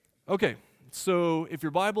Okay, so if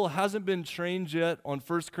your Bible hasn't been trained yet on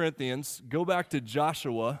 1 Corinthians, go back to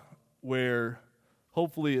Joshua, where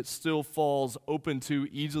hopefully it still falls open to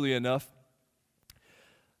easily enough.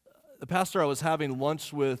 The pastor I was having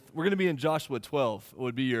lunch with, we're going to be in Joshua 12,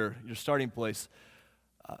 would be your starting place.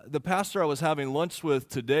 The pastor I was having lunch with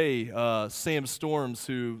today, Sam Storms,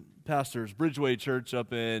 who pastors Bridgeway Church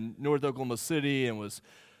up in North Oklahoma City and was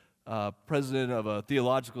president of a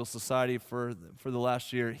theological society for the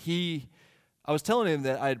last year. I was telling him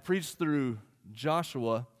that I had preached through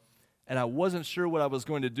Joshua, and I wasn't sure what I was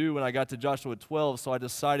going to do when I got to Joshua 12, so I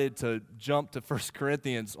decided to jump to 1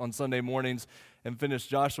 Corinthians on Sunday mornings and finish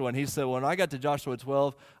Joshua. And he said, well, when I got to Joshua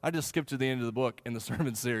 12, I just skipped to the end of the book in the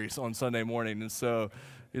sermon series on Sunday morning. And so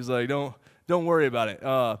he's like, don't worry about it.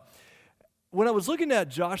 When I was looking at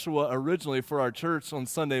Joshua originally for our church on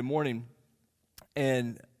Sunday morning,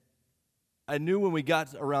 and I knew when we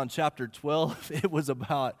got around chapter 12, it was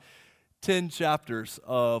about 10 chapters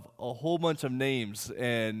of a whole bunch of names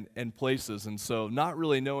and places. And so not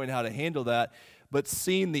really knowing how to handle that, but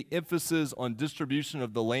seeing the emphasis on distribution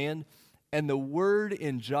of the land. And the word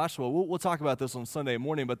in Joshua, we'll talk about this on Sunday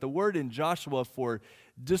morning, but the word in Joshua for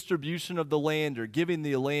distribution of the land or giving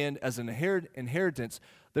the land as an inheritance,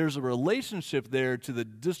 there's a relationship there to the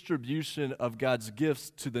distribution of God's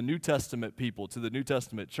gifts to the New Testament people, to the New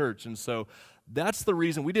Testament church. And so that's the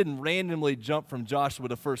reason we didn't randomly jump from Joshua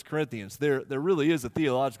to 1 Corinthians. There really is a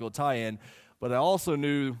theological tie-in, but I also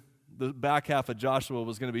knew the back half of Joshua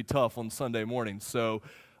was going to be tough on Sunday morning. So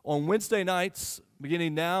on Wednesday nights,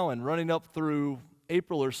 beginning now and running up through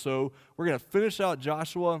April or so, we're going to finish out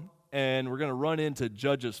Joshua and we're going to run into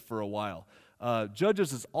Judges for a while.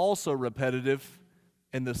 Judges is also repetitive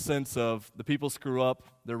in the sense of the people screw up,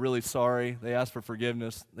 they're really sorry, they ask for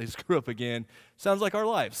forgiveness, they screw up again. Sounds like our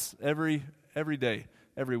lives every day,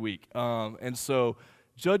 every week. And so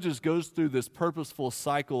Judges goes through this purposeful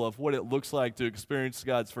cycle of what it looks like to experience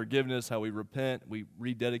God's forgiveness, how we repent, we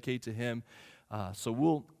rededicate to Him.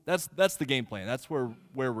 So that's the game plan. That's where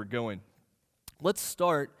we're going. Let's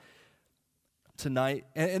start tonight.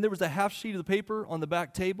 And there was a half sheet of the paper on the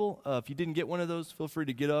back table. If you didn't get one of those, feel free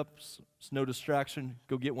to get up. It's no distraction.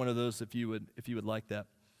 Go get one of those if you would like that.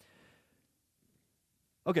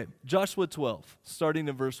 Okay, Joshua 12, starting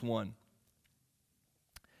in verse 1.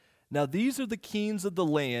 Now these are the kings of the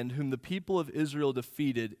land whom the people of Israel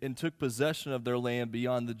defeated and took possession of their land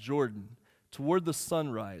beyond the Jordan, toward the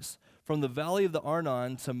sunrise, from the valley of the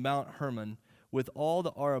Arnon to Mount Hermon, with all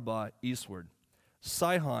the Arabah eastward.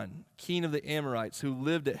 Sihon, king of the Amorites, who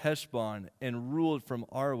lived at Heshbon and ruled from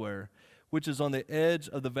Aroer, which is on the edge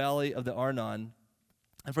of the valley of the Arnon,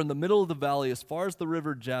 and from the middle of the valley as far as the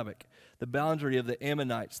river Jabbok, the boundary of the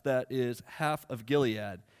Ammonites, that is half of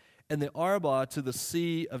Gilead, and the Arabah to the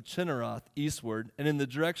sea of Chinneroth eastward, and in the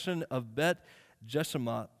direction of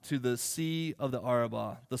Bet-Jeshimoth to the sea of the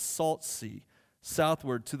Arabah, the Salt Sea,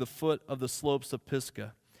 southward to the foot of the slopes of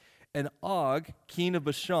Pisgah. And Og, king of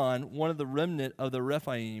Bashan, one of the remnant of the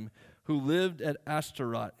Rephaim, who lived at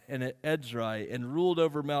Ashtaroth and at Edrei, and ruled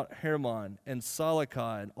over Mount Hermon and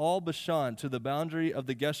Salakah, and all Bashan to the boundary of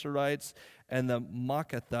the Geshurites and the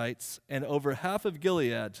Maacathites, and over half of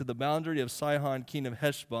Gilead to the boundary of Sihon, king of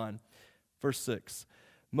Heshbon. Verse 6,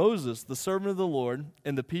 Moses, the servant of the Lord,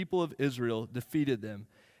 and the people of Israel defeated them.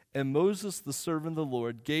 And Moses, the servant of the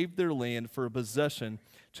Lord, gave their land for a possession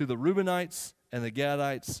to the Reubenites and the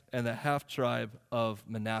Gadites and the half-tribe of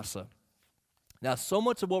Manasseh. Now, so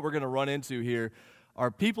much of what we're going to run into here are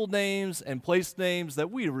people names and place names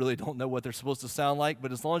that we really don't know what they're supposed to sound like,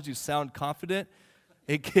 but as long as you sound confident,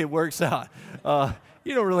 it works out.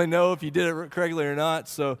 You don't really know if you did it correctly or not.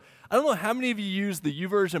 So I don't know how many of you use the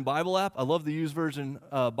YouVersion Bible app. I love the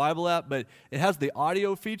YouVersion Bible app, but it has the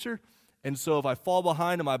audio feature. And so if I fall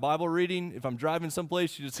behind in my Bible reading, if I'm driving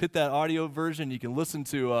someplace, you just hit that audio version. You can listen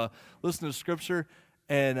to Scripture.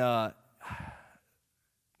 And, man,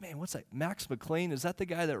 what's that? Max McLean, is that the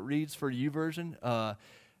guy that reads for YouVersion?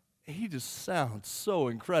 He just sounds so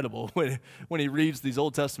incredible when he reads these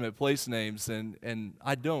Old Testament place names, and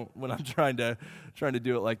I don't when I'm trying to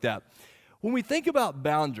do it like that. When we think about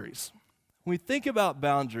boundaries,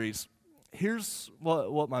 here's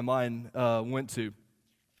what my mind went to.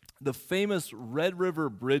 The famous Red River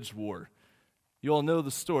Bridge War. You all know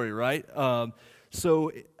the story, right?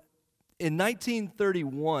 So in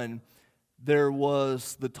 1931, there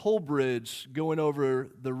was the toll bridge going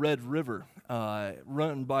over the Red River,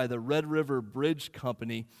 run by the Red River Bridge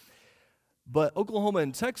Company. But Oklahoma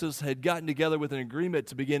and Texas had gotten together with an agreement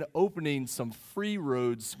to begin opening some free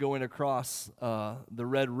roads going across the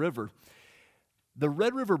Red River. The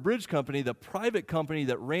Red River Bridge Company, the private company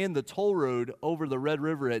that ran the toll road over the Red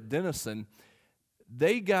River at Denison,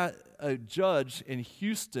 they got a judge in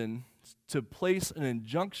Houston to place an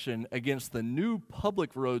injunction against the new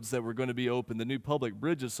public roads that were going to be open, the new public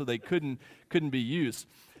bridges, so they couldn't be used.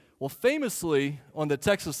 Well, famously, on the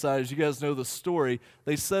Texas side, as you guys know the story,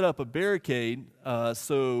 they set up a barricade.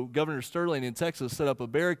 So Governor Sterling in Texas set up a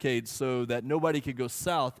barricade so that nobody could go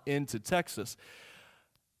south into Texas.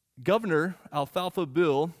 Governor Alfalfa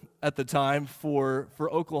Bill, at the time for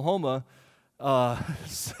Oklahoma,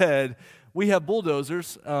 said, we have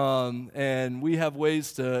bulldozers, and we have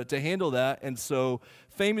ways to handle that, and so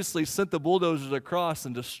famously sent the bulldozers across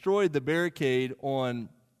and destroyed the barricade on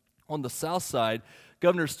the south side.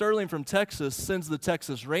 Governor Sterling from Texas sends the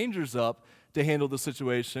Texas Rangers up to handle the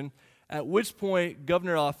situation, at which point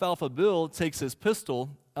Governor Alfalfa Bill takes his pistol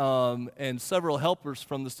and several helpers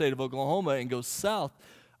from the state of Oklahoma and goes south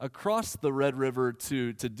across the Red River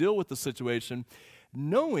to deal with the situation,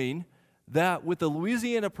 knowing that with the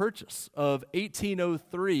Louisiana Purchase of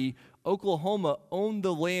 1803, Oklahoma owned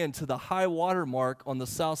the land to the high water mark on the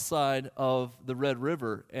south side of the Red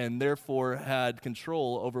River and therefore had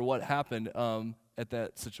control over what happened at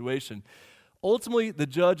that situation. Ultimately, the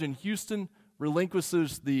judge in Houston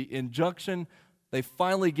relinquishes the injunction. They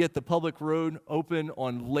finally get the public road open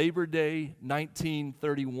on Labor Day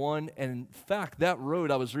 1931, and in fact, that road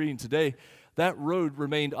I was reading today, that road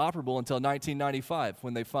remained operable until 1995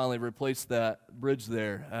 when they finally replaced that bridge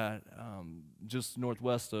there at just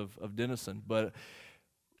northwest of Denison. But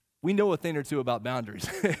we know a thing or two about boundaries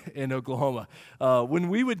in Oklahoma. When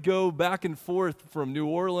we would go back and forth from New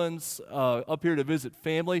Orleans up here to visit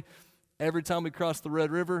family, every time we crossed the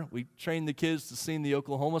Red River, we trained the kids to sing the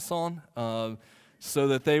Oklahoma song so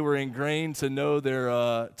that they were ingrained to know their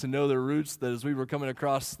roots. That as we were coming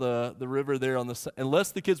across the river there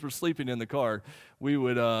unless the kids were sleeping in the car, we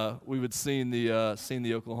would sing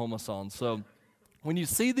the Oklahoma song. So when you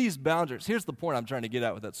see these boundaries, here's the point I'm trying to get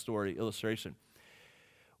at with that story illustration.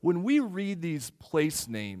 When we read these place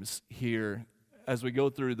names here as we go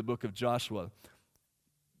through the book of Joshua,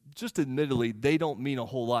 just admittedly, they don't mean a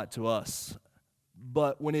whole lot to us.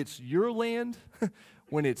 But when it's your land,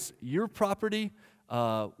 when it's your property,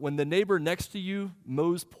 when the neighbor next to you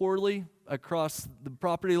mows poorly across the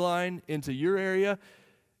property line into your area,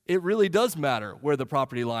 it really does matter where the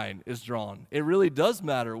property line is drawn. It really does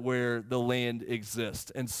matter where the land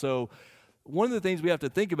exists. And so one of the things we have to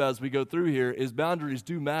think about as we go through here is boundaries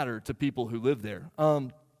do matter to people who live there. A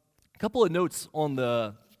couple of notes on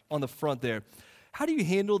the front there. How do you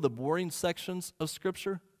handle the boring sections of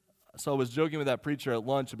Scripture? So I was joking with that preacher at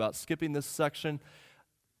lunch about skipping this section.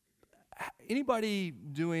 Anybody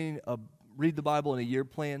doing a read the Bible in a year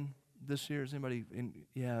plan this year? Is anybody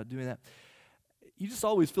doing that? You just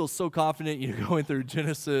always feel so confident. You're going through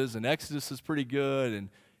Genesis and Exodus is pretty good, and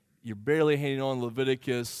you're barely hanging on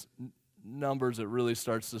Leviticus. Numbers, it really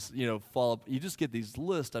starts to fall up. You just get these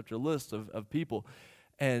list after list of people.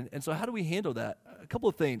 And so how do we handle that? A couple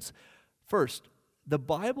of things. First, the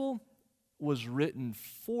Bible was written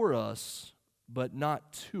for us, but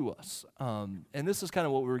not to us. And this is kind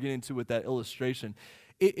of what we were getting to with that illustration.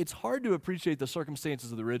 It's hard to appreciate the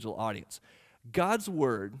circumstances of the original audience. God's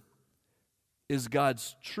word is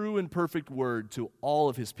God's true and perfect word to all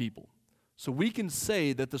of his people. So we can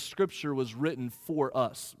say that the Scripture was written for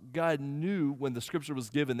us. God knew when the Scripture was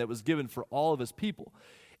given that it was given for all of his people.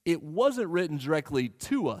 It wasn't written directly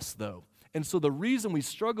to us, though. And so the reason we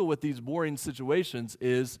struggle with these boring situations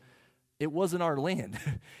is it wasn't our land.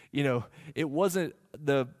 It wasn't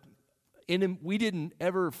we didn't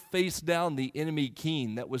ever face down the enemy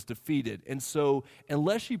king that was defeated. And so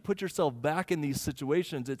unless you put yourself back in these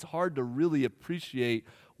situations, it's hard to really appreciate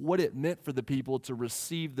what it meant for the people to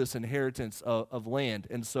receive this inheritance of land.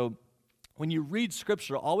 And so when you read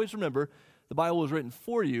Scripture, always remember the Bible was written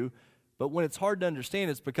for you, but when it's hard to understand,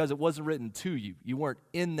 it's because it wasn't written to you. You weren't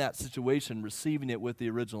in that situation receiving it with the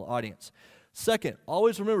original audience. Second,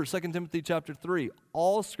 always remember 2 Timothy chapter 3,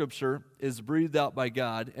 all Scripture is breathed out by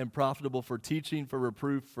God and profitable for teaching, for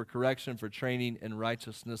reproof, for correction, for training in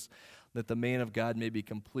righteousness, that the man of God may be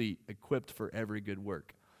complete, equipped for every good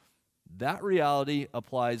work. That reality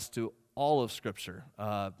applies to all of Scripture,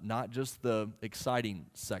 not just the exciting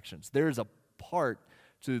sections. There's a part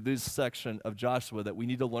to this section of Joshua that we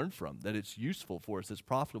need to learn from, that it's useful for us, it's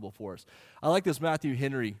profitable for us. I like this Matthew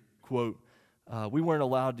Henry quote. We weren't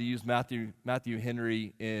allowed to use Matthew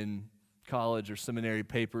Henry in college or seminary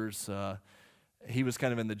papers. He was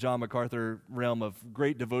kind of in the John MacArthur realm of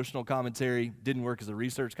great devotional commentary, didn't work as a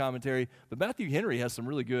research commentary, but Matthew Henry has some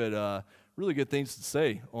really good things to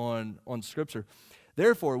say on Scripture.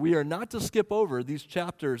 Therefore, we are not to skip over these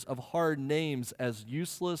chapters of hard names as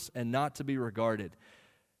useless and not to be regarded.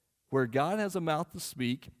 Where God has a mouth to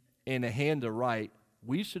speak and a hand to write,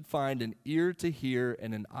 we should find an ear to hear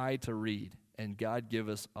and an eye to read, and God give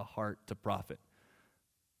us a heart to profit.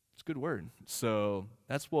 It's a good word. So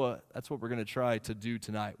that's what we're going to try to do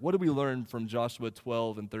tonight. What do we learn from Joshua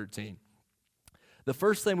 12 and 13? The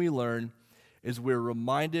first thing we learn is we're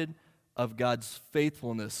reminded of God's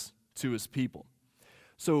faithfulness to his people.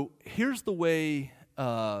 So here's the way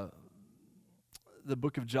the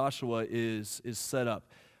book of Joshua is set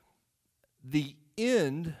up. The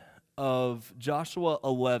end of Joshua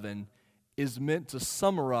 11 is meant to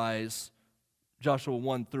summarize Joshua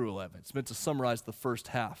 1 through 11. It's meant to summarize the first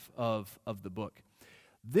half of the book.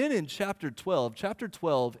 Then in chapter 12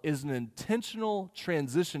 is an intentional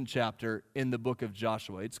transition chapter in the book of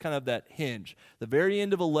Joshua. It's kind of that hinge. The very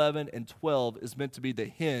end of 11 and 12 is meant to be the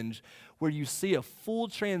hinge where you see a full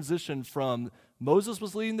transition from Moses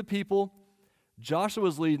was leading the people, Joshua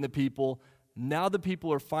was leading the people, now the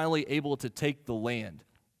people are finally able to take the land.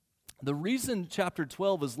 The reason chapter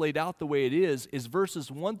 12 is laid out the way it is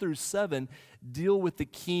verses 1 through 7 deal with the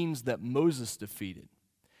kings that Moses defeated.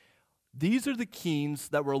 These are the kings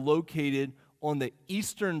that were located on the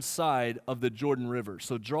eastern side of the Jordan River.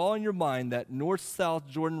 So draw in your mind that north-south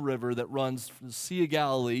Jordan River that runs from the Sea of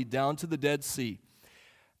Galilee down to the Dead Sea.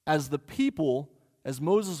 As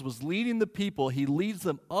Moses was leading the people, he leads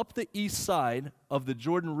them up the east side of the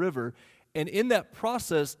Jordan River, and in that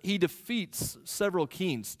process, he defeats several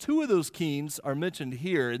kings. Two of those kings are mentioned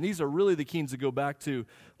here, and these are really the kings that go back to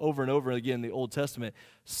over and over again in the Old Testament.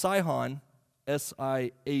 Sihon,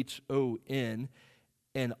 S-I-H-O-N,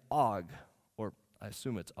 and Og, or I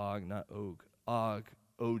assume it's Og, not Og. Og,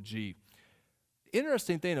 O-G.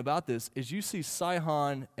 Interesting thing about this is you see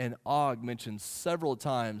Sihon and Og mentioned several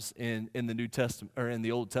times in the New Testament or in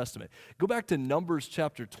the Old Testament. Go back to Numbers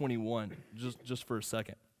chapter 21 just for a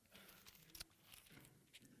second.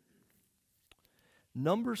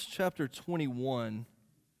 Numbers chapter 21,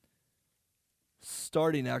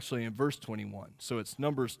 starting actually in verse 21. So it's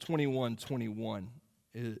Numbers 21:21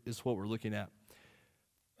 is what we're looking at.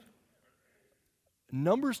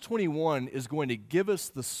 Numbers 21 is going to give us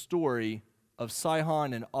the story of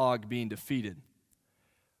Sihon and Og being defeated.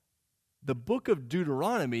 The book of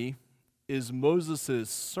Deuteronomy is Moses'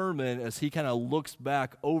 sermon as he kind of looks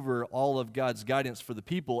back over all of God's guidance for the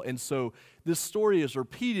people. And so this story is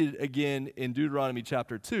repeated again in Deuteronomy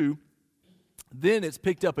chapter 2. Then it's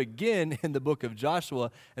picked up again in the book of Joshua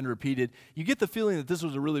and repeated. You get the feeling that this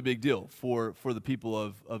was a really big deal for the people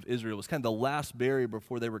of Israel. It was kind of the last barrier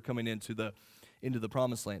before they were coming into the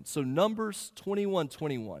promised land. So Numbers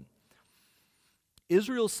 21:21.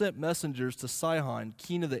 Israel sent messengers to Sihon,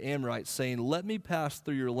 king of the Amorites, saying, "Let me pass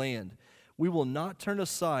through your land. We will not turn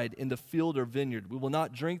aside into field or vineyard. We will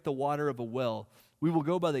not drink the water of a well. We will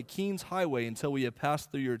go by the king's highway until we have passed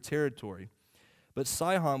through your territory." But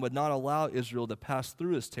Sihon would not allow Israel to pass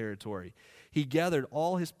through his territory. He gathered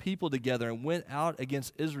all his people together and went out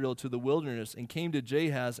against Israel to the wilderness and came to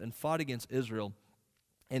Jahaz and fought against Israel.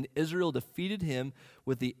 And Israel defeated him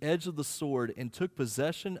with the edge of the sword and took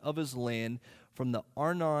possession of his land from the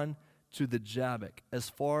Arnon to the Jabbok, as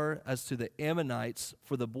far as to the Ammonites,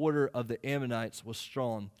 for the border of the Ammonites was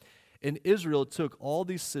strong. And Israel took all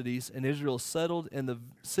these cities, and Israel settled in the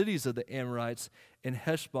cities of the Amorites, in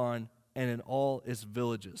Heshbon, and in all its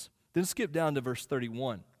villages. Then skip down to verse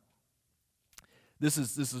 31. This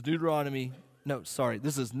is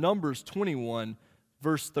Numbers 21,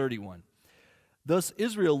 verse 31. Thus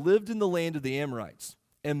Israel lived in the land of the Amorites,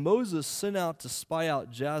 and Moses sent out to spy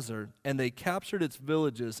out Jazer, and they captured its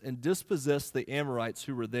villages and dispossessed the Amorites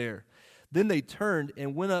who were there. Then they turned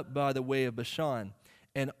and went up by the way of Bashan,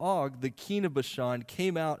 and Og, the king of Bashan,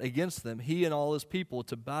 came out against them, he and all his people,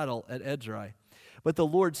 to battle at Edrei. But the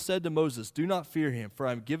Lord said to Moses, "Do not fear him, for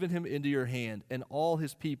I have given him into your hand, and all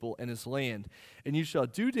his people and his land. And you shall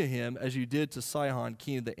do to him as you did to Sihon,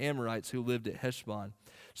 king of the Amorites, who lived at Heshbon."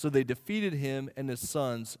 So they defeated him and his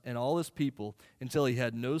sons and all his people until he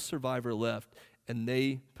had no survivor left, and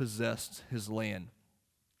they possessed his land.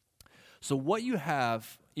 So what you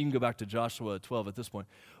have, you can go back to Joshua 12 at this point.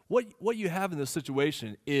 What you have in this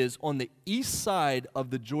situation is on the east side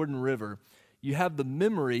of the Jordan River, you have the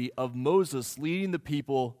memory of Moses leading the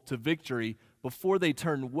people to victory before they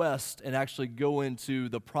turn west and actually go into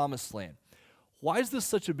the promised land. Why is this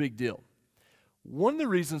such a big deal? One of the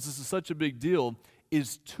reasons this is such a big deal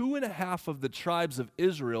is 2.5 of the tribes of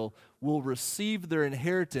Israel will receive their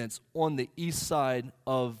inheritance on the east side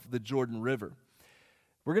of the Jordan River.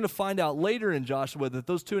 We're going to find out later in Joshua that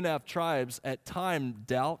those 2.5 tribes at time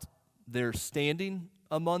doubt their standing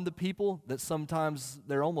among the people, that sometimes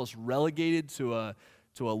they're almost relegated to a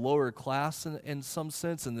lower class in some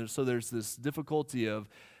sense, and so there's this difficulty of,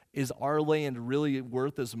 is our land really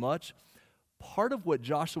worth as much? Part of what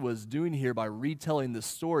Joshua is doing here by retelling this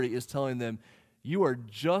story is telling them, you are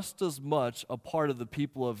just as much a part of the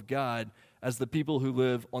people of God as the people who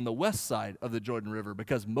live on the west side of the Jordan River,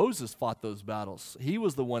 because Moses fought those battles. He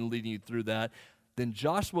was the one leading you through that. Then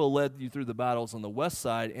Joshua led you through the battles on the west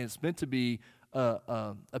side, and it's meant to be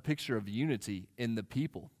a picture of unity in the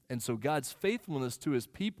people. And so God's faithfulness to his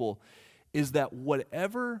people is that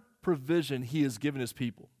whatever provision he has given his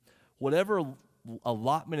people, whatever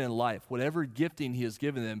allotment in life, whatever gifting he has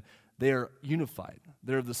given them, they are unified.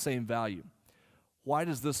 They're of the same value. Why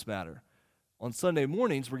does this matter? On Sunday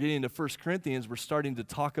mornings, we're getting into 1 Corinthians. We're starting to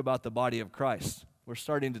talk about the body of Christ. We're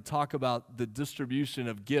starting to talk about the distribution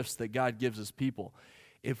of gifts that God gives his people.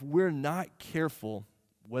 If we're not careful,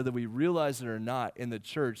 whether we realize it or not, in the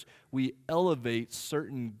church, we elevate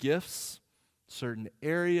certain gifts, certain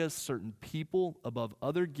areas, certain people above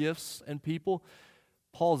other gifts and people.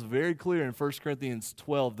 Paul's very clear in 1 Corinthians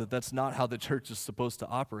 12 that that's not how the church is supposed to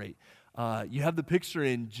operate. You have the picture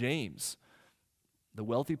in James. The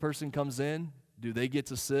wealthy person comes in. Do they get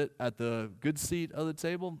to sit at the good seat of the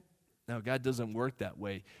table? No, God doesn't work that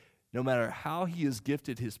way. No matter how he has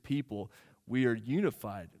gifted his people, we are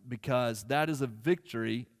unified because that is a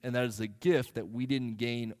victory and that is a gift that we didn't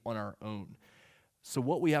gain on our own. So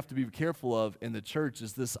what we have to be careful of in the church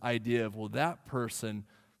is this idea of, well, that person,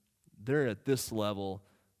 they're at this level,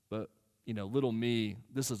 but, little me,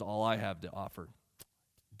 this is all I have to offer.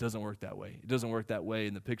 Doesn't work that way. It doesn't work that way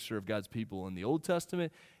in the picture of God's people in the Old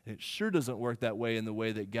Testament, and it sure doesn't work that way in the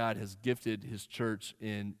way that God has gifted his church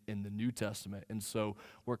in the New Testament. And so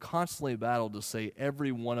we're constantly battled to say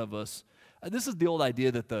every one of us, this is the old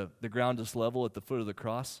idea that the ground is level at the foot of the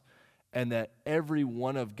cross, and that every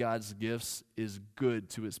one of God's gifts is good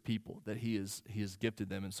to his people, that he has gifted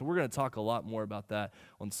them. And so we're going to talk a lot more about that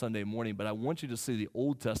on Sunday morning, but I want you to see the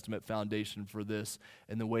Old Testament foundation for this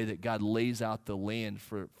and the way that God lays out the land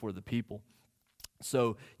for the people.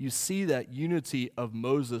 So you see that unity of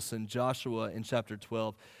Moses and Joshua in chapter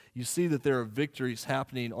 12. You see that there are victories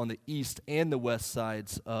happening on the east and the west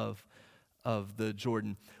sides of the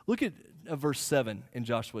Jordan. Look at verse 7 in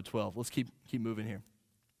Joshua 12. Let's keep moving here.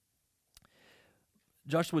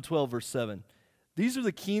 Joshua 12, verse 7. These are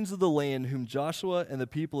the kings of the land whom Joshua and the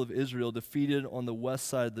people of Israel defeated on the west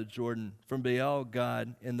side of the Jordan, from Baal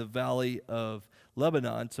Gad in the valley of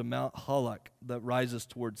Lebanon to Mount Halak that rises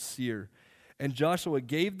towards Seir. And Joshua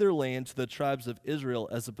gave their land to the tribes of Israel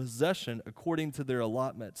as a possession according to their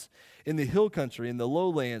allotments, in the hill country, in the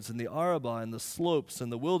lowlands, in the Arabah, in the slopes, in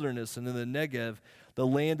the wilderness, and in the Negev, the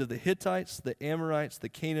land of the Hittites, the Amorites, the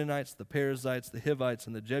Canaanites, the Perizzites, the Hivites,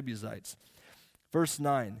 and the Jebusites. Verse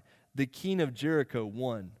 9, the king of Jericho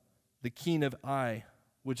won, the king of Ai,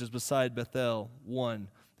 which is beside Bethel, won,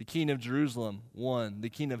 the king of Jerusalem won, the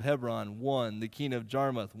king of Hebron won, the king of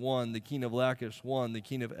Jarmuth won, the king of Lachish won, the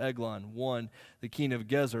king of Eglon won, the king of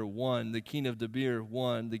Gezer won, the king of Debir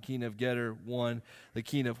won, the king of Geder won, the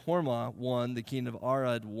king of Hormah won, the king of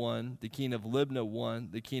Arad won, the king of Libnah won,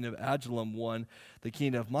 the king of Adullam won, the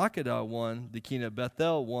king of Makkedah won, the king of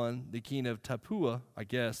Bethel won, the king of Tappuah, I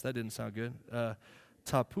guess, that didn't sound good,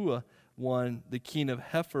 Tappuah won, the king of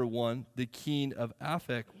Hepher won, the king of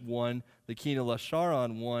Aphek won, the king of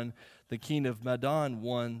Lasharon won, the king of Madon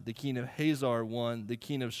won, the king of Hazar won, the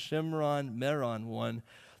king of Shimron Meron won,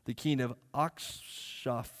 the king of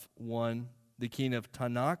Akshaph won, the king of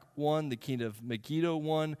Tanakh won, the king of Megiddo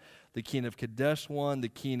won, the king of Kadesh won, the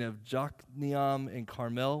king of Jokneam and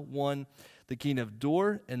Carmel won, the king of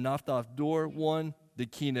Dor and Naphtoth Dor won, the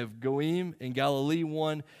king of Goim and Galilee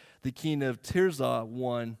won, the king of Tirzah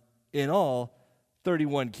won. In all,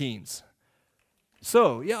 31 kings.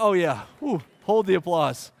 So, hold the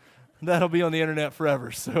applause. That'll be on the internet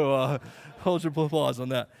forever, so hold your applause on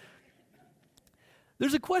that.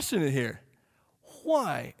 There's a question in here.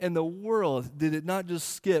 Why in the world did it not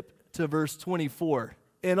just skip to verse 24?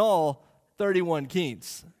 In all, 31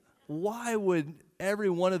 kings. Why would every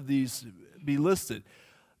one of these be listed?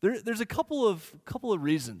 There's a couple of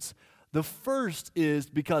reasons. The first is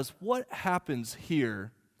because what happens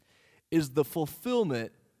here is the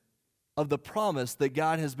fulfillment of the promise that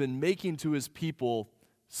God has been making to his people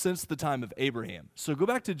since the time of Abraham. So go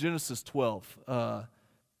back to Genesis 12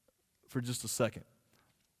 for just a second.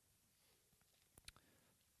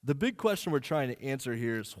 The big question we're trying to answer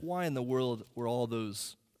here is why in the world were all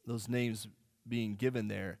those names being given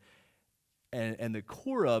there? And the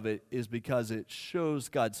core of it is because it shows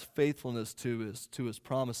God's faithfulness to his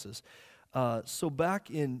promises. So back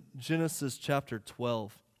in Genesis chapter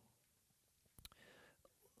 12,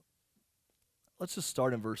 let's just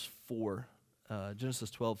start in verse 4. Genesis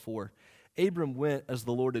 12:4. Abram went as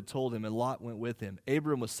the Lord had told him, and Lot went with him.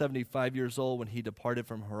 Abram was 75 years old when he departed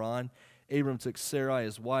from Haran. Abram took Sarai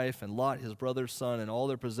his wife, and Lot his brother's son, and all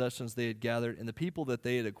their possessions they had gathered, and the people that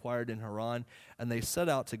they had acquired in Haran, and they set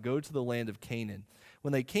out to go to the land of Canaan.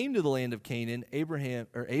 When they came to the land of Canaan,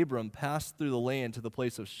 Abram passed through the land to the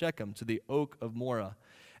place of Shechem, to the oak of Moreh.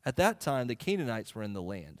 At that time the Canaanites were in the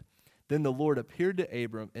land. Then the Lord appeared to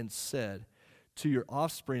Abram and said, "To your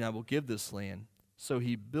offspring I will give this land." So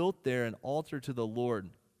he built there an altar to the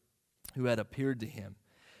Lord who had appeared to him.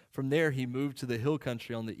 From there he moved to the hill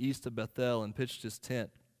country on the east of Bethel and pitched his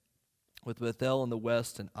tent, with Bethel on the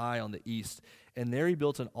west and Ai on the east. And there he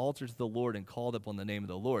built an altar to the Lord and called upon the name of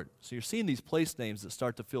the Lord. So you're seeing these place names that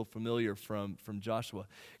start to feel familiar from Joshua.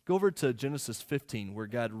 Go over to Genesis 15, where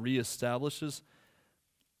God reestablishes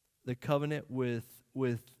the covenant with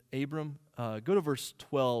Abram. Go to verse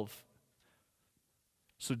 12.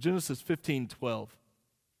 So Genesis 15:12.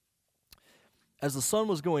 As the sun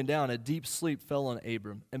was going down, a deep sleep fell on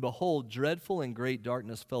Abram, and behold, dreadful and great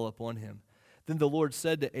darkness fell upon him. Then the Lord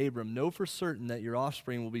said to Abram, "Know for certain that your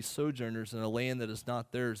offspring will be sojourners in a land that is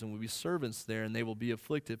not theirs, and will be servants there, and they will be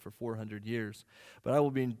afflicted for 400 years. But I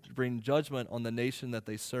will bring judgment on the nation that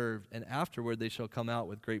they serve, and afterward they shall come out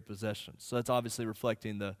with great possessions." So that's obviously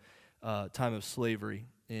reflecting the time of slavery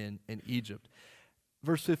in Egypt.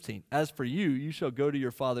 Verse 15, "As for you, you shall go to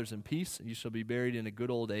your fathers in peace, and you shall be buried in a good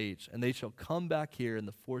old age, and they shall come back here in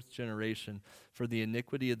the 4th generation, for the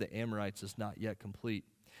iniquity of the Amorites is not yet complete."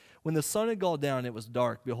 When the sun had gone down, it was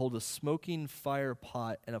dark. Behold, a smoking fire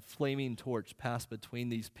pot and a flaming torch passed between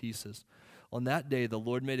these pieces. On that day the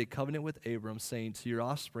Lord made a covenant with Abram, saying, "To your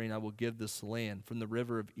offspring I will give this land, from the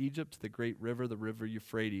river of Egypt to the great river, the river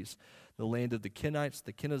Euphrates, the land of the Kenites,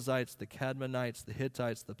 the Kenizzites, the Cadmonites, the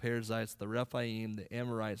Hittites, the Perizzites, the Rephaim, the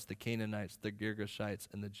Amorites, the Canaanites, the Girgashites,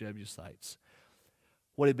 and the Jebusites."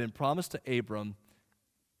 What had been promised to Abram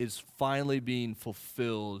is finally being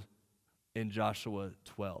fulfilled in Joshua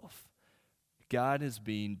 12. God is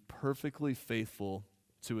being perfectly faithful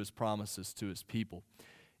to his promises to his people.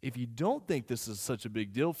 If you don't think this is such a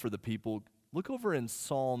big deal for the people, look over in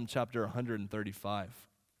Psalm chapter 135.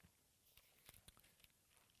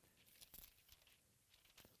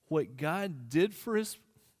 What God did for his,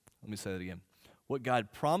 let me say that again. What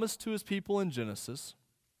God promised to his people in Genesis,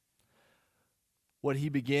 what he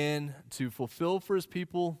began to fulfill for his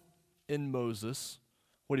people in Moses,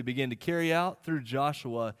 what he began to carry out through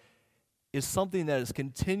Joshua, is something that is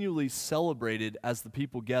continually celebrated as the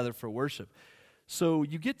people gather for worship. So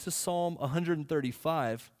you get to Psalm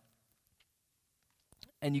 135,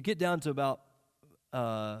 and you get down to about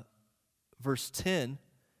verse 10,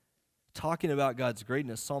 talking about God's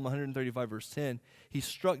greatness. Psalm 135, verse 10, "He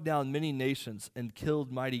struck down many nations and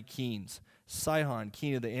killed mighty kings, Sihon,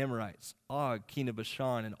 king of the Amorites, Og, king of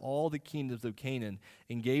Bashan, and all the kingdoms of Canaan,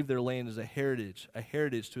 and gave their land as a heritage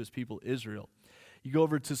to his people Israel." You go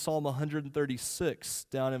over to Psalm 136,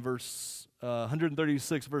 down in verse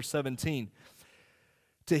 136, verse 17.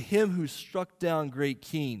 "To him who struck down great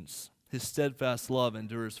kings, his steadfast love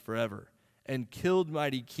endures forever, and killed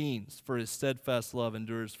mighty kings, for his steadfast love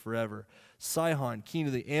endures forever. Sihon, king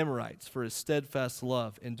of the Amorites, for his steadfast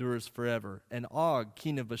love endures forever. And Og,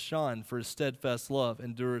 king of Bashan, for his steadfast love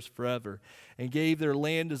endures forever. And gave their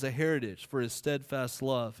land as a heritage, for his steadfast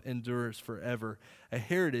love endures forever. A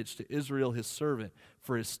heritage to Israel his servant,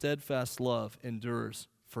 for his steadfast love endures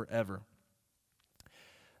forever."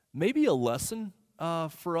 Maybe a lesson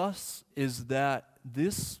for us is that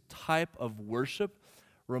this type of worship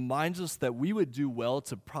reminds us that we would do well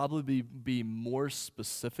to probably be more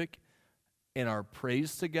specific in our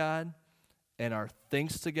praise to God and our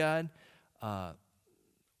thanks to God.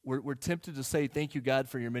 We're tempted to say, "Thank you, God,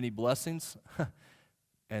 for your many blessings."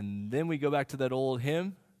 And then we go back to that old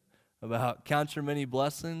hymn about count your many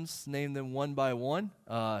blessings, name them one by one.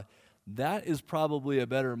 That is probably a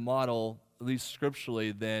better model, at least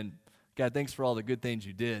scripturally, than, "God, thanks for all the good things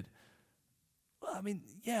you did." Well, I mean,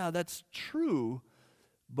 yeah, that's true.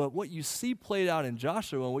 But what you see played out in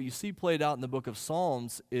Joshua and what you see played out in the book of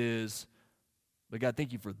Psalms is, "But God,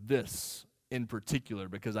 thank you for this in particular,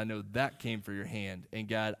 because I know that came for your hand. And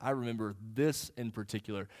God, I remember this in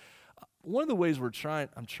particular." One of the ways I'm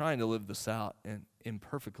trying to live this out, and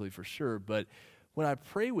imperfectly for sure, but when I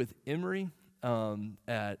pray with Emery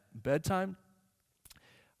at bedtime,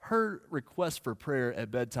 her request for prayer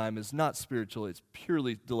at bedtime is not spiritual, it's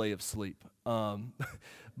purely delay of sleep.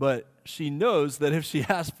 But she knows that if she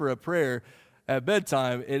asks for a prayer, at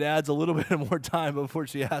bedtime, it adds a little bit more time before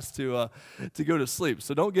she has to go to sleep.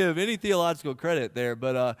 So don't give any theological credit there.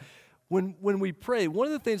 But when we pray, one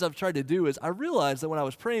of the things I've tried to do is I realized that when I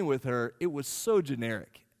was praying with her, it was so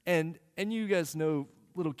generic. And you guys know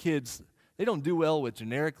little kids, they don't do well with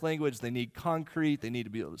generic language. They need concrete. They need to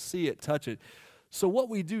be able to see it, touch it. So what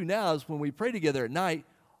we do now is when we pray together at night,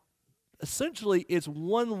 essentially it's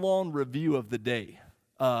one long review of the day,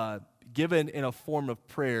 given in a form of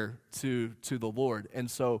prayer to the Lord.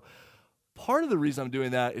 And so part of the reason I'm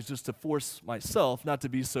doing that is just to force myself not to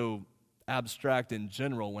be so abstract in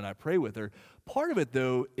general when I pray with her. Part of it,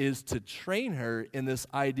 though, is to train her in this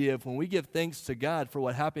idea of when we give thanks to God for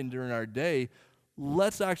what happened during our day,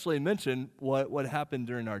 let's actually mention what happened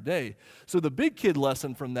during our day. So the big kid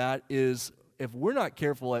lesson from that is if we're not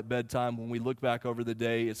careful at bedtime when we look back over the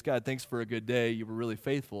day, it's God, thanks for a good day, you were really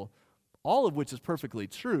faithful, all of which is perfectly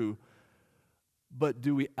true, but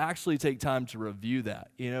do we actually take time to review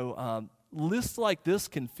that? Lists like this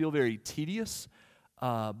can feel very tedious,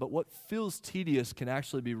 but what feels tedious can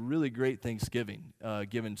actually be really great thanksgiving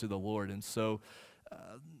given to the Lord. And so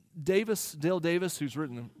Dale Davis, who's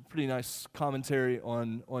written a pretty nice commentary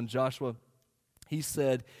on Joshua, he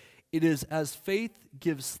said, "It is as faith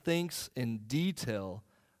gives thanks in detail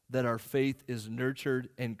that our faith is nurtured,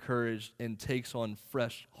 encouraged, and takes on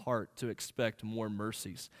fresh heart to expect more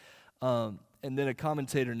mercies." And then a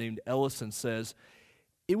commentator named Ellison says,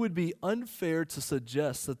 "It would be unfair to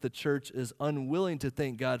suggest that the church is unwilling to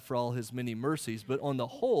thank God for all his many mercies, but on the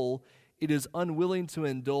whole, it is unwilling to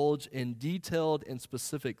indulge in detailed and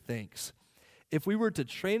specific thanks. If we were to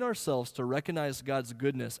train ourselves to recognize God's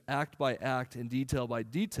goodness act by act and detail by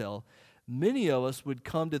detail, many of us would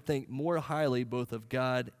come to think more highly both of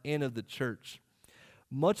God and of the church.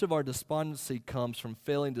 Much of our despondency comes from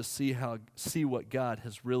failing to see what God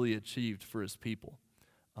has really achieved for his people."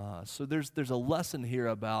 So there's a lesson here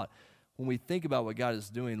about when we think about what God is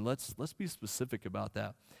doing, let's be specific about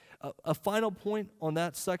that. A final point on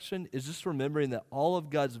that section is just remembering that all of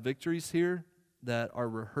God's victories here that are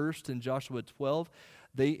rehearsed in Joshua 12,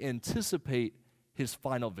 they anticipate his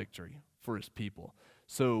final victory for his people.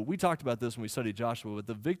 So we talked about this when we studied Joshua, but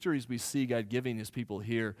the victories we see God giving his people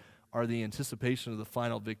here are the anticipation of the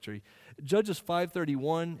final victory. Judges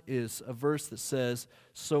 5:31 is a verse that says,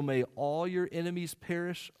 "So may all your enemies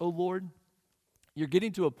perish, O Lord." You're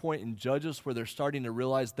getting to a point in Judges where they're starting to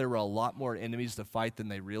realize there were a lot more enemies to fight than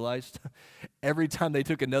they realized. Every time they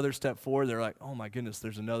took another step forward, they're like, oh my goodness,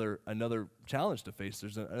 there's another challenge to face.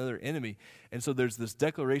 There's another enemy. And so there's this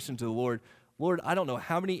declaration to the Lord, Lord, I don't know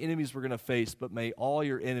how many enemies we're going to face, but may all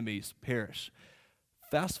your enemies perish.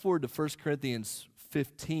 Fast forward to 1 Corinthians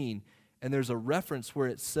 15, and there's a reference where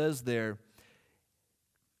it says there,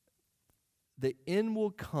 the end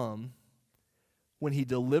will come when he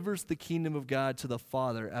delivers the kingdom of God to the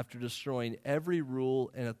Father after destroying every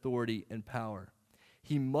rule and authority and power.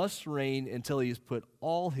 He must reign until he has put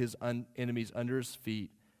all his enemies under his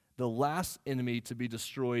feet. The last enemy to be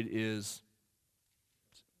destroyed is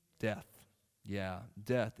death. Yeah,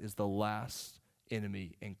 death is the last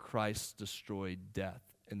enemy, and Christ destroyed death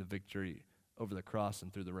in the victory over the cross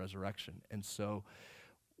and through the resurrection. And so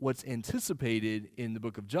what's anticipated in the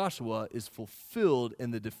book of Joshua is fulfilled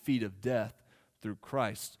in the defeat of death through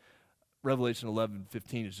Christ. Revelation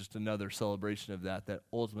 11:15 is just another celebration of that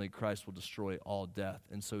ultimately Christ will destroy all death.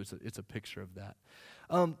 And so it's a picture of that.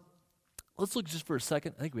 Let's look just for a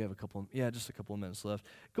second. I think we have just a couple of minutes left.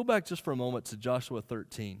 Go back just for a moment to Joshua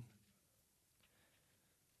 13.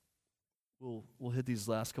 We'll hit these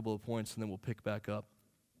last couple of points and then we'll pick back up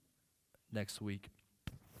next week.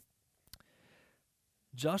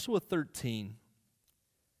 Joshua 13.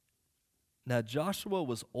 Now Joshua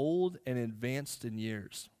was old and advanced in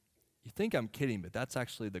years. You think I'm kidding, but that's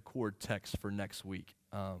actually the core text for next week.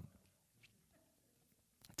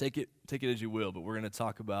 Take it as you will, but we're going to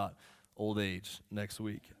talk about old age next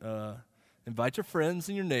week. Invite your friends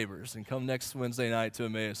and your neighbors and come next Wednesday night to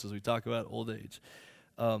Emmaus as we talk about old age.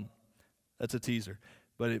 That's a teaser,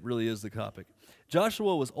 but it really is the topic.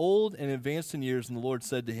 Joshua was old and advanced in years, and the Lord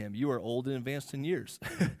said to him, "You are old and advanced in years,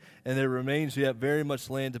 and there remains yet very much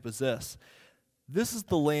land to possess. This is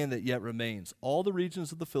the land that yet remains, all the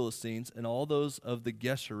regions of the Philistines and all those of the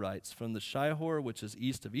Geshurites, from the Shihor, which is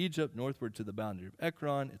east of Egypt, northward to the boundary of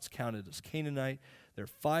Ekron. It's counted as Canaanite. There are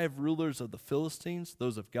 5 rulers of the Philistines,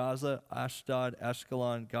 those of Gaza, Ashdod,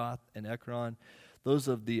 Ashkelon, Gath, and Ekron. Those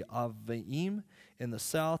of the Avaim in the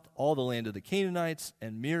south, all the land of the Canaanites,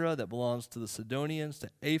 and Mira that belongs to the Sidonians,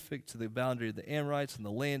 to Aphek, to the boundary of the Amorites, and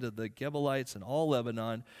the land of the Gebalites, and all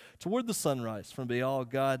Lebanon, toward the sunrise, from Baal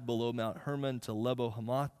Gad below Mount Hermon to Lebo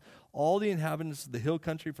Hamath, all the inhabitants of the hill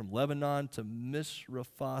country from Lebanon to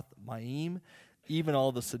Mishrephoth Maim, even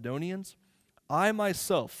all the Sidonians. I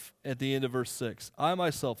myself," at the end of verse 6, "I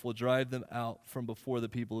myself will drive them out from before the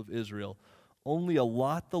people of Israel. Only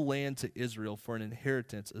allot the land to Israel for an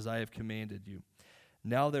inheritance as I have commanded you.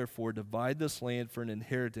 Now therefore divide this land for an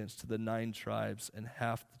inheritance to the 9 tribes and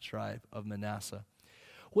half the tribe of Manasseh."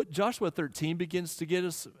 What Joshua 13 begins to get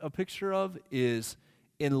us a picture of is,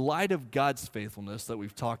 in light of God's faithfulness that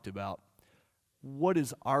we've talked about, what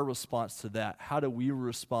is our response to that? How do we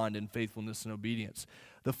respond in faithfulness and obedience?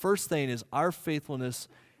 The first thing is our faithfulness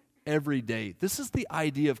every day. This is the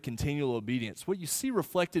idea of continual obedience. What you see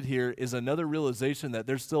reflected here is another realization that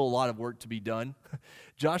there's still a lot of work to be done.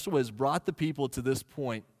 Joshua has brought the people to this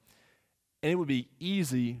point, and it would be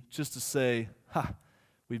easy just to say,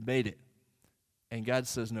 we've made it. And God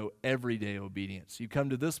says, no, everyday obedience. You come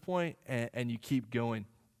to this point, and you keep going.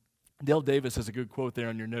 Dale Davis has a good quote there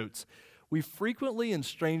on your notes. "We frequently and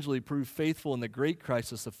strangely prove faithful in the great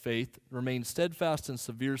crisis of faith, remain steadfast in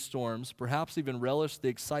severe storms, perhaps even relish the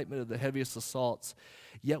excitement of the heaviest assaults.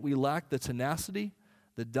 Yet we lack the tenacity,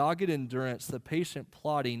 the dogged endurance, the patient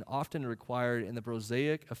plodding often required in the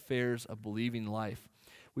prosaic affairs of believing life.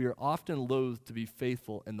 We are often loath to be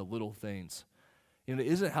faithful in the little things." You know,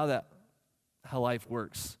 isn't how life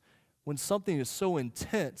works? When something is so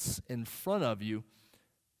intense in front of you,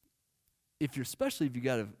 especially if you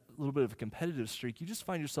got a little bit of a competitive streak, you just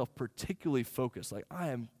find yourself particularly focused. Like, I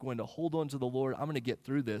am going to hold on to the Lord. I'm going to get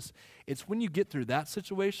through this. It's when you get through that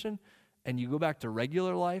situation and you go back to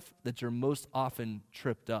regular life that you're most often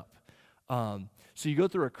tripped up. So you go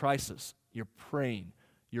through a crisis. You're praying.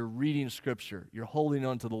 You're reading Scripture. You're holding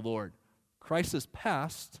on to the Lord. Crisis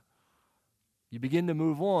passed. You begin to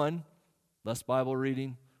move on. Less Bible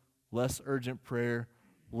reading, less urgent prayer,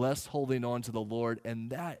 less holding on to the Lord. And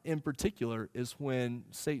that in particular is when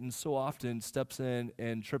Satan so often steps in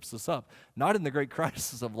and trips us up. Not in the great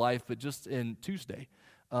crisis of life, but just in Tuesday.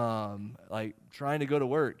 Like trying to go to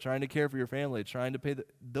work, trying to care for your family, trying to pay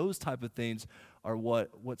those type of things are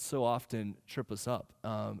what so often trip us up.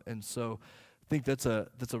 And so I think that's a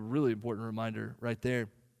really important reminder right there.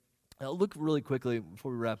 Now look really quickly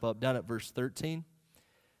before we wrap up down at verse 13.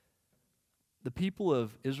 "The people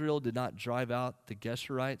of Israel did not drive out the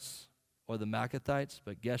Geshurites or the Maccathites,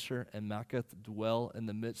 but Gesher and Maccath dwell in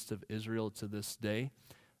the midst of Israel to this day."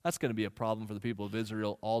 That's going to be a problem for the people of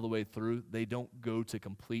Israel all the way through. They don't go to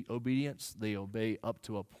complete obedience. They obey up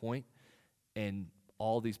to a point, and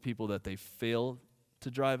all these people that they fail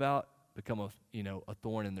to drive out become a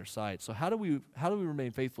thorn in their side. So how do we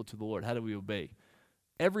remain faithful to the Lord? How do we obey?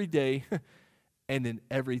 Every day and in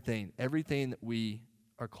everything that we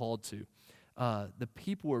are called to. The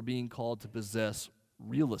people are being called to possess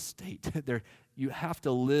real estate. You have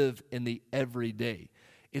to live in the everyday.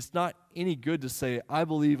 It's not any good to say, I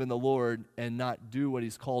believe in the Lord, and not do what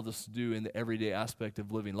He's called us to do in the everyday aspect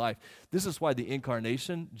of living life. This is why the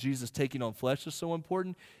incarnation, Jesus taking on flesh, is so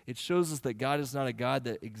important. It shows us that God is not a God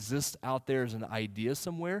that exists out there as an idea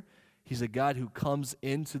somewhere. He's a God who comes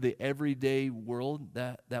into the everyday world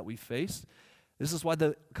that we face. This is why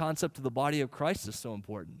the concept of the body of Christ is so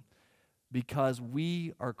important. Because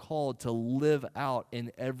we are called to live out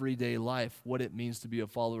in everyday life what it means to be a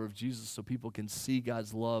follower of Jesus so people can see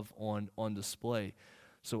God's love on display.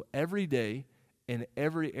 So every day, in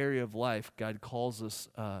every area of life, God calls us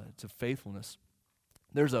to faithfulness.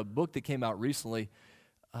 There's a book that came out recently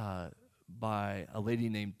by a lady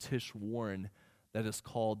named Tish Warren that is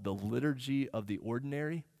called The Liturgy of the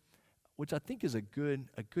Ordinary, which I think is a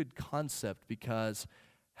good concept, because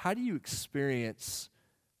how do you experience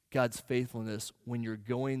God's faithfulness when you're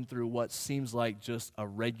going through what seems like just a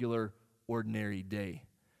regular, ordinary day?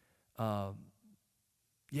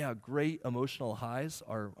 Great emotional highs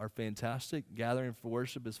are fantastic. Gathering for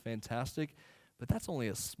worship is fantastic, but that's only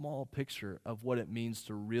a small picture of what it means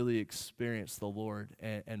to really experience the Lord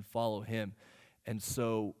and follow Him. And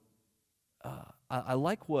so I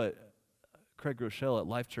like what Craig Rochelle at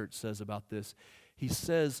Life Church says about this. He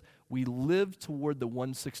says, we live toward the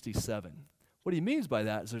 167. What he means by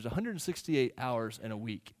that is there's 168 hours in a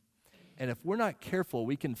week. And if we're not careful,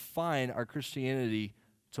 we can find our Christianity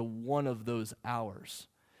to one of those hours.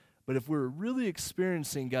 But if we're really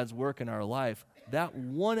experiencing God's work in our life, that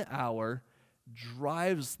 1 hour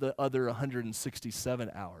drives the other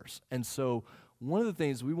 167 hours. And so one of the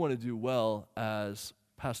things we want to do well as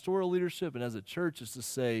pastoral leadership and as a church is to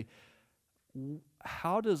say,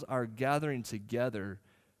 how does our gathering together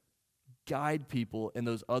guide people in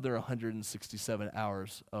those other 167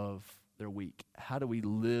 hours of their week? How do we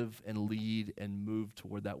live and lead and move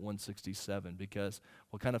toward that 167? Because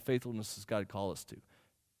what kind of faithfulness does God call us to?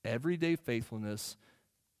 everyday faithfulness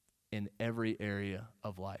in every area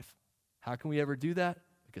of life. How can we ever do that?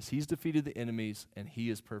 Because he's defeated the enemies and he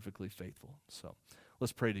is perfectly faithful. So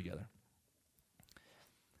let's pray together.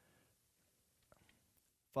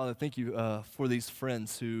 Father, thank you for these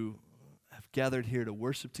friends who have gathered here to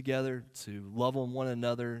worship together, to love on one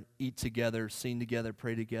another, eat together, sing together,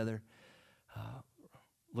 pray together.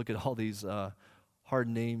 Look at all these hard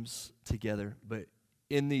names together. But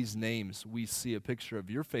in these names, we see a picture of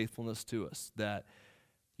your faithfulness to us, that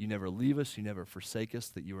you never leave us, you never forsake us,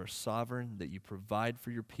 that you are sovereign, that you provide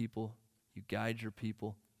for your people, you guide your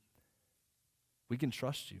people. We can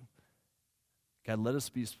trust you. God, let us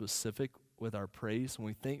be specific with our praise. When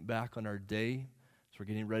we think back on our day, as we're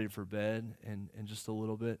getting ready for bed in just a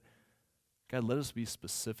little bit, God, let us be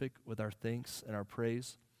specific with our thanks and our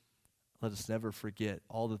praise. Let us never forget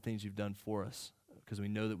all the things you've done for us, because we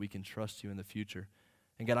know that we can trust you in the future.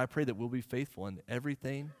 And God, I pray that we'll be faithful in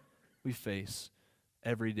everything we face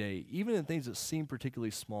every day, even in things that seem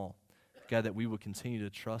particularly small. God, that we will continue to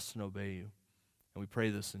trust and obey you. And we pray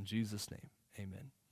this in Jesus' name. Amen.